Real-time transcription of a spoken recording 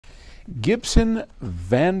Gibson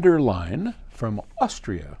van der Line from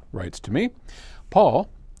Austria writes to me, Paul,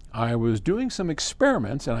 I was doing some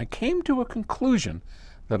experiments and I came to a conclusion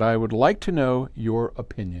that I would like to know your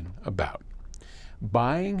opinion about.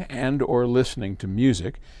 Buying and or listening to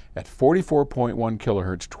music at 44.1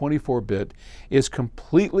 kilohertz 24-bit is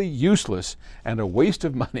completely useless and a waste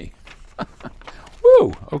of money.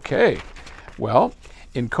 Woo, okay. Well,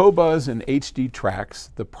 in Qobuz and HD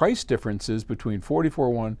tracks, the price differences between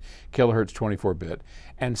 44.1 kilohertz 24-bit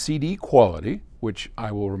and CD quality, which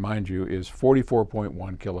I will remind you is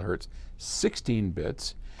 44.1 kilohertz 16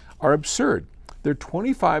 bits, are absurd. They're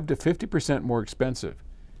 25 to 50% more expensive.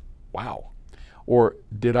 Wow. Or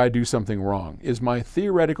did I do something wrong? Is my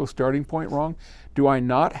theoretical starting point wrong? Do I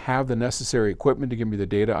not have the necessary equipment to give me the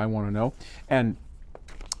data I want to know? And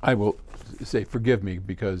I will say, forgive me,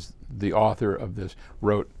 because the author of this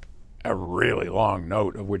wrote a really long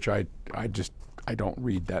note, of which I don't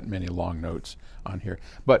read that many long notes on here.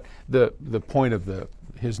 But the point of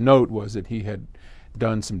his note was that he had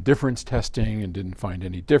done some difference testing and didn't find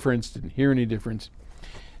any difference, didn't hear any difference.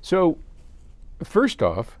 So first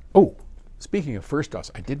off, speaking of first offs,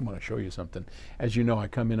 I did want to show you something. As you know, I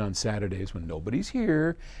come in on Saturdays when nobody's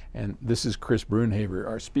here, and this is Chris Brunhaver,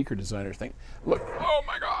 our speaker designer thing. Look, oh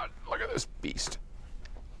my God, look at this beast.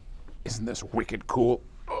 Isn't this wicked cool?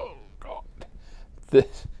 Oh God.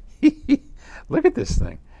 This, look at this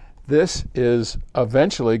thing. This is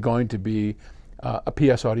eventually going to be a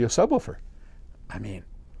PS Audio subwoofer. I mean,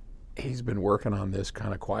 he's been working on this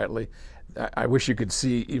kind of quietly. I wish you could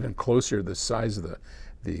see even closer the size of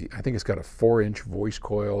I think it's got a 4-inch voice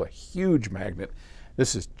coil, a huge magnet.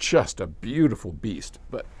 This is just a beautiful beast,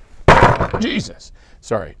 but Jesus,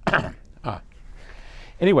 sorry.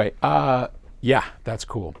 Anyway, yeah, that's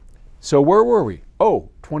cool. So where were we? Oh,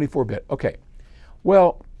 24-bit, okay.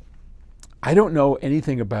 Well, I don't know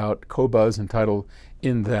anything about Qobuz and Tidal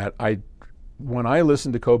in that when I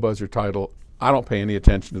listen to Qobuz or Tidal, I don't pay any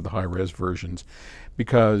attention to the high-res versions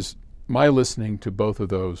because my listening to both of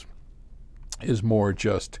those is more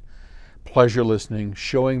just pleasure listening,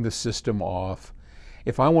 showing the system off.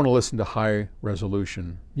 If I want to listen to high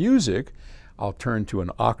resolution music, I'll turn to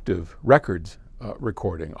an Octave Records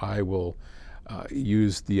recording. I will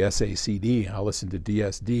use the SACD, I'll listen to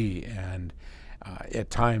DSD, and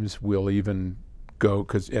at times we'll even go,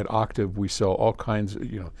 because at Octave we sell all kinds of,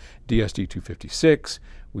 DSD 256,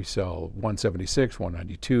 we sell 176,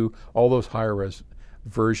 192, all those higher res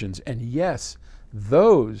versions. And yes,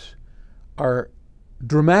 those are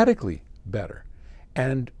dramatically better.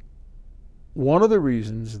 And one of the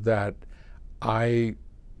reasons that I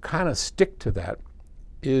kind of stick to that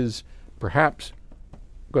is perhaps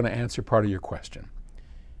going to answer part of your question.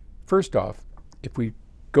 First off, if we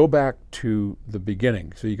go back to the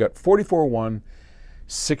beginning, so you got 44.1,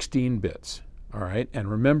 16 bits, all right? And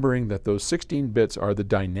remembering that those 16 bits are the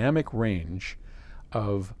dynamic range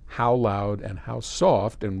of how loud and how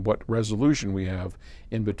soft and what resolution we have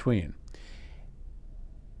in between.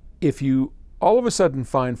 If you all of a sudden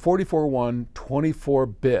find 44.1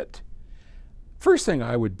 24-bit, first thing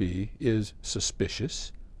I would be is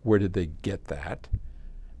suspicious. Where did they get that?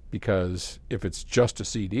 Because if it's just a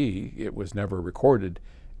CD, it was never recorded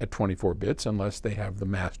at 24 bits unless they have the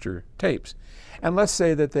master tapes. And let's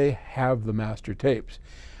say that they have the master tapes.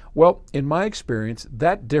 Well, in my experience,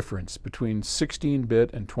 that difference between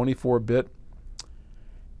 16-bit and 24-bit,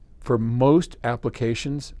 for most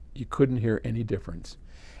applications, you couldn't hear any difference.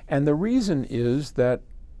 And the reason is that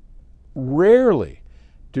rarely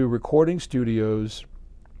do recording studios,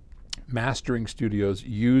 mastering studios,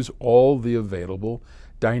 use all the available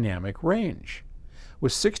dynamic range.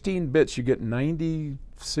 With 16 bits, you get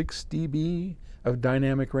 96 dB of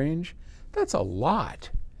dynamic range. That's a lot.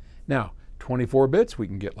 Now, 24 bits, we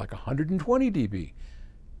can get like 120 dB.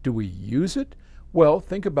 Do we use it? Well,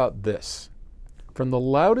 think about this. From the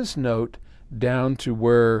loudest note down to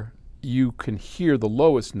where you can hear the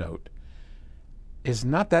lowest note is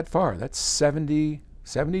not that far. That's 70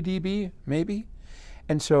 dB maybe.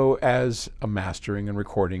 And so as a mastering and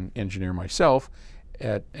recording engineer myself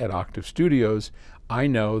at Octave Studios, I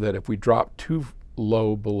know that if we drop too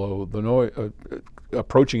low below the noise,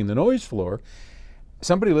 approaching the noise floor,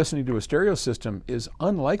 somebody listening to a stereo system is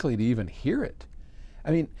unlikely to even hear it. I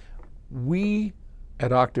mean, we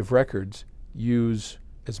at Octave Records use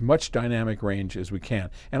as much dynamic range as we can.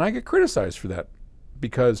 And I get criticized for that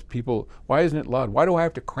because people, why isn't it loud? Why do I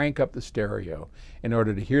have to crank up the stereo in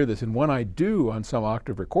order to hear this? And when I do on some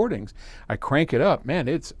Octave recordings, I crank it up. Man,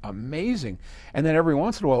 it's amazing. And then every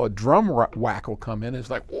once in a while, a drum whack will come in. It's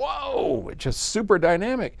like, whoa, it's just super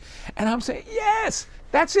dynamic. And I'm saying, yes,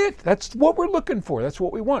 that's it. That's what we're looking for. That's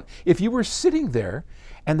what we want. If you were sitting there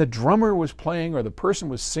and the drummer was playing or the person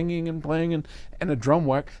was singing and playing and a drum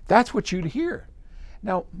whack, that's what you'd hear.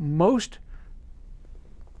 Now, most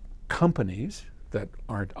companies that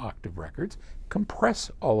aren't Octave records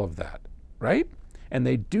compress all of that, right? And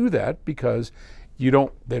they do that because they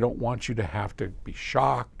don't want you to have to be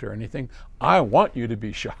shocked or anything. I want you to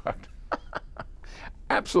be shocked.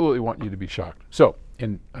 Absolutely want you to be shocked. So,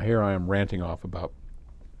 and here I am ranting off about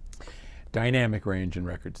dynamic range in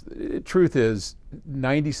records. The truth is,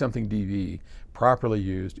 90-something dB properly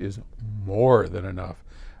used is more than enough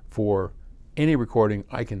for any recording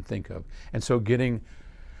I can think of. And so getting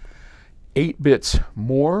 8 bits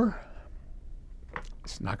more,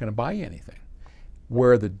 it's not going to buy you anything.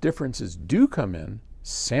 Where the differences do come in,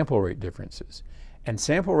 sample rate differences. And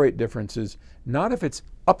sample rate differences, not if it's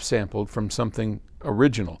upsampled from something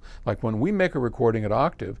original. Like when we make a recording at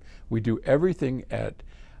Octave, we do everything at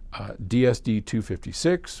DSD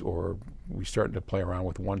 256, or we start to play around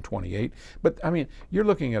with 128. But I mean, you're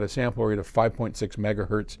looking at a sample rate of 5.6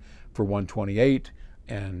 megahertz for 128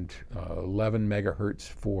 and 11 megahertz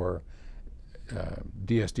for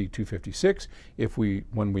DSD 256.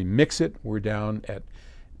 When we mix it, we're down at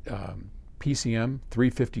PCM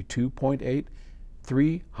 352.8,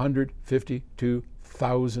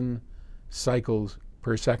 352,000 cycles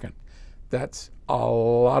per second. That's a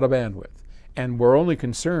lot of bandwidth. And we're only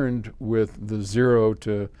concerned with the 0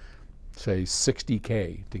 to, say,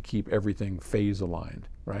 60K to keep everything phase aligned,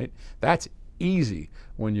 right? That's easy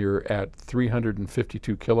when you're at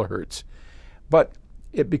 352 kilohertz. But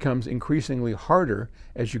it becomes increasingly harder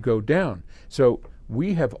as you go down. So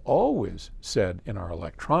we have always said in our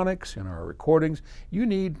electronics, in our recordings, you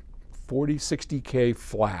need 40, 60K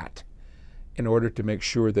flat in order to make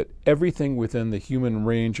sure that everything within the human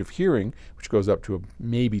range of hearing, which goes up to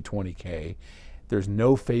maybe 20K, there's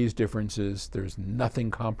no phase differences, there's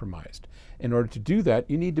nothing compromised. In order to do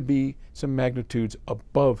that, you need to be some magnitudes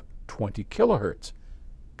above 20 kilohertz.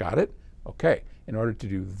 Got it? Okay. In order to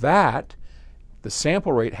do that, the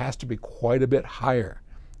sample rate has to be quite a bit higher.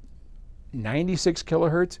 96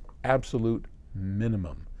 kilohertz, absolute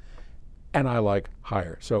minimum. And I like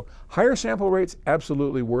higher. So higher sample rates,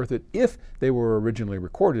 absolutely worth it if they were originally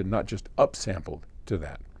recorded, not just upsampled to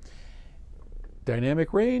that.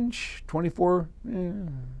 Dynamic range, 24,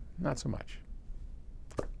 not so much.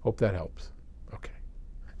 Hope that helps. Okay.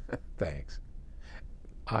 Thanks.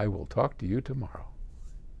 I will talk to you tomorrow.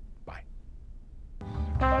 Bye.